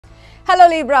Hello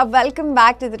Libra, welcome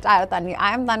back to the Tarot Tanvi.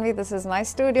 I am Tanvi, this is my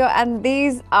studio and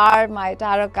these are my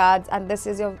tarot cards and this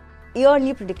is your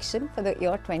yearly prediction for the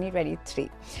year 2023.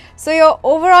 So your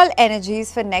overall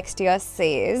energies for next year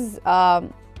says,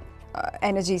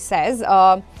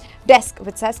 desk,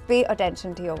 which says pay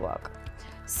attention to your work.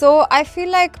 So I feel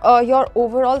like your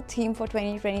overall theme for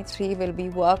 2023 will be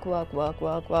work.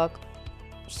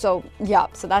 So yeah,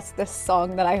 so that's the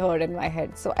song that I heard in my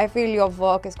head. So I feel your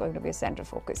work is going to be a center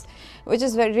focus, which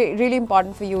is really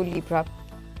important for you, Libra.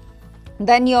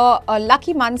 Then your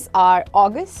lucky months are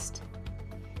August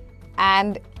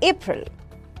and April.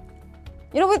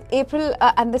 You know, with April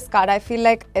and this card, I feel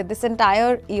like this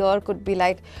entire year could be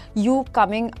like you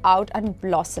coming out and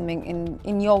blossoming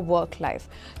in your work life.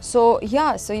 So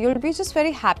yeah, so you'll be just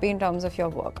very happy in terms of your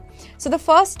work. So the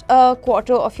first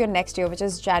quarter of your next year, which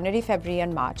is January, February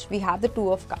and March, we have the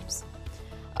Two of Cups.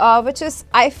 Which is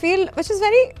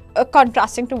very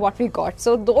contrasting to what we got.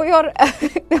 So though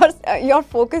your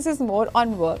focus is more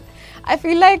on work, I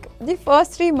feel like the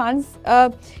first 3 months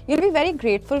you'll be very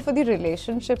grateful for the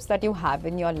relationships that you have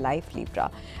in your life,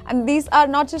 Libra. And these are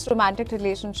not just romantic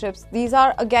relationships, these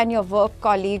are again your work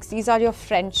colleagues, these are your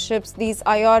friendships, these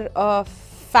are your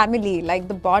family. Like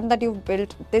the bond that you've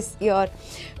built this year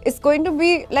is going to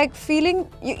be like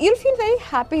you'll feel very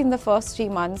happy in the first 3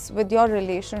 months with your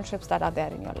relationships that are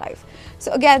there in your life.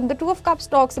 So again, the Two of Cups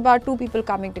talks about two people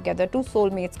coming together, two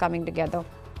soulmates coming together.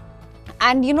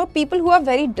 And you know, people who are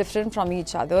very different from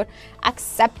each other,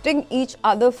 accepting each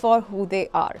other for who they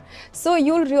are. So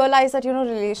you'll realize that, you know,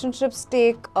 relationships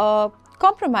take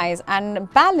compromise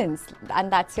and balance,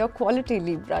 and that's your quality,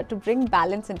 Libra, to bring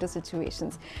balance into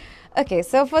situations. Okay,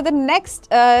 so for the next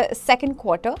second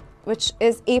quarter, which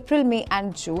is April, May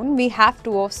and June, we have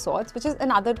Two of Swords, which is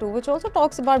another two, which also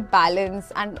talks about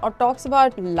balance and or talks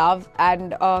about love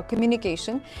and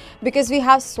communication, because we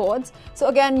have swords. So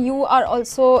again, you are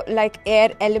also like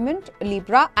air element,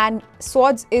 Libra, and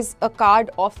swords is a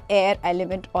card of air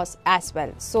element as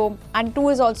well. So, and 2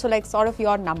 is also like sort of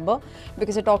your number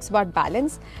because it talks about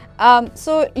balance.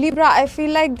 So Libra, I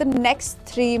feel like the next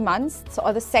 3 months, so,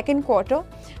 or the second quarter,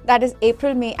 that is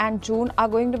April, May and June, are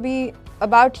going to be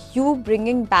about you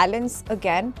bringing balance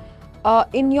again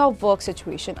in your work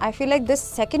situation. I feel like this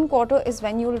second quarter is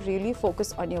when you will really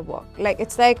focus on your work. Like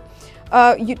it's like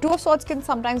Two of Swords can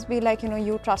sometimes be like, you know,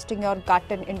 you trusting your gut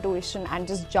and intuition and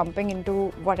just jumping into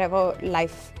whatever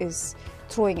life is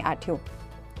throwing at you.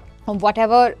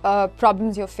 Whatever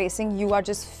problems you're facing, you are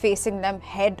just facing them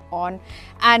head on.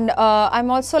 And I'm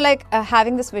also like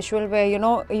having this visual where, you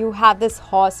know, you have this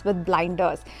horse with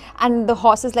blinders and the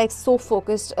horse is like so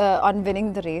focused on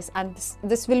winning the race, and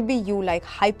this will be you like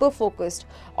hyper focused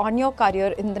on your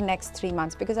career in the next 3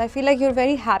 months, because I feel like you're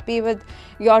very happy with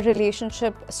your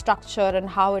relationship structure and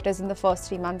how it is in the first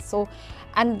 3 months. So,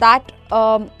 and that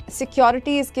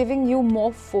security is giving you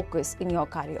more focus in your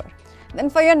career. Then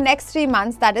for your next 3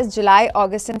 months, that is July,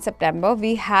 August and September,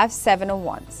 we have Seven of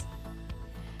Wands.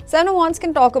 Seven of Wands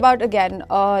can talk about again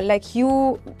like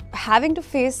you having to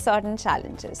face certain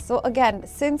challenges. So again,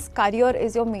 since career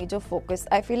is your major focus,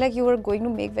 I feel like you are going to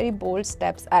make very bold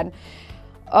steps and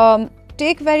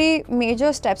take very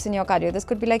major steps in your career. This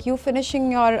could be like you finishing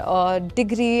your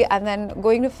degree and then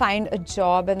going to find a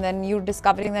job, and then you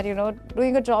discovering that, you know,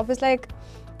 doing a job is like,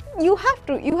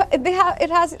 it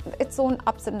has its own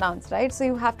ups and downs, right? So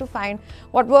you have to find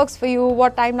what works for you,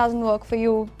 what time doesn't work for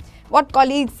you, what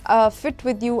colleagues fit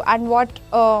with you, and what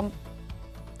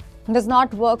does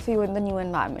not work for you in the new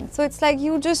environment. So it's like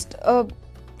you just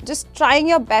trying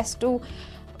your best to,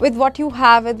 with what you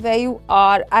have, with where you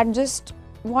are, and just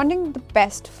wanting the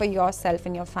best for yourself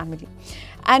and your family.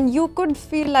 And you could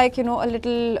feel like, you know, a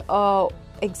little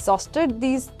exhausted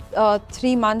these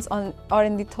 3 months or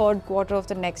in the third quarter of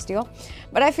the next year,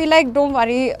 but I feel like don't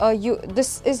worry,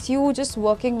 this is you just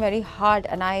working very hard.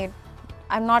 And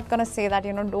I'm not gonna say that,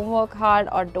 you know, don't work hard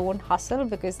or don't hustle,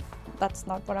 because that's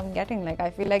not what I'm getting. Like I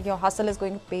feel like your hustle is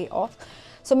going to pay off.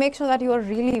 So make sure that you are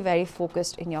really very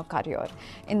focused in your career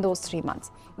in those 3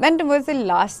 months. Then towards the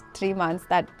last 3 months,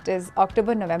 that is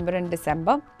October, November and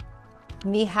December,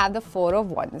 we have the Four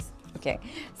of Wands. Okay,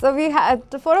 so we have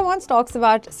the Four of Wands talks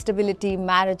about stability,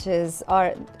 marriages,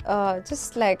 or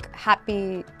just like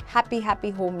happy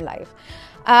home life.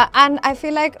 And I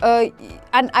feel like,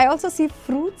 and I also see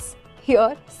fruits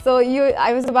here. So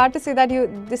I was about to say that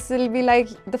this will be like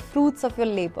the fruits of your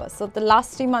labor. So the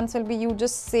last 3 months will be you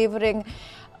just savoring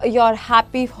your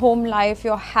happy home life,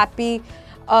 your happy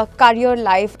career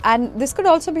life. And this could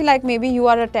also be like maybe you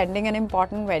are attending an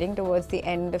important wedding towards the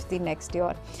end of the next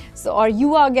year, so or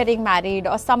you are getting married,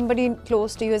 or somebody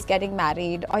close to you is getting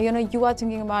married, or you know, you are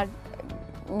thinking about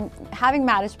having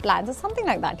marriage plans or something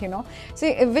like that, you know.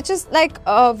 So which is like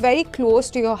very close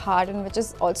to your heart and which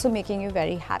is also making you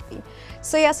very happy.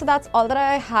 So yeah, so that's all that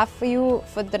I have for you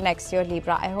for the next year,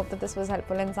 Libra. I hope that this was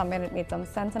helpful in some way and it made some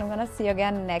sense, and I'm going to see you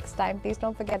again next time. Please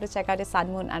don't forget to check out your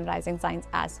sun, moon and rising signs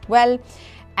as well.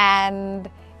 And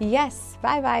yes,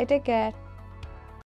 bye bye, take care.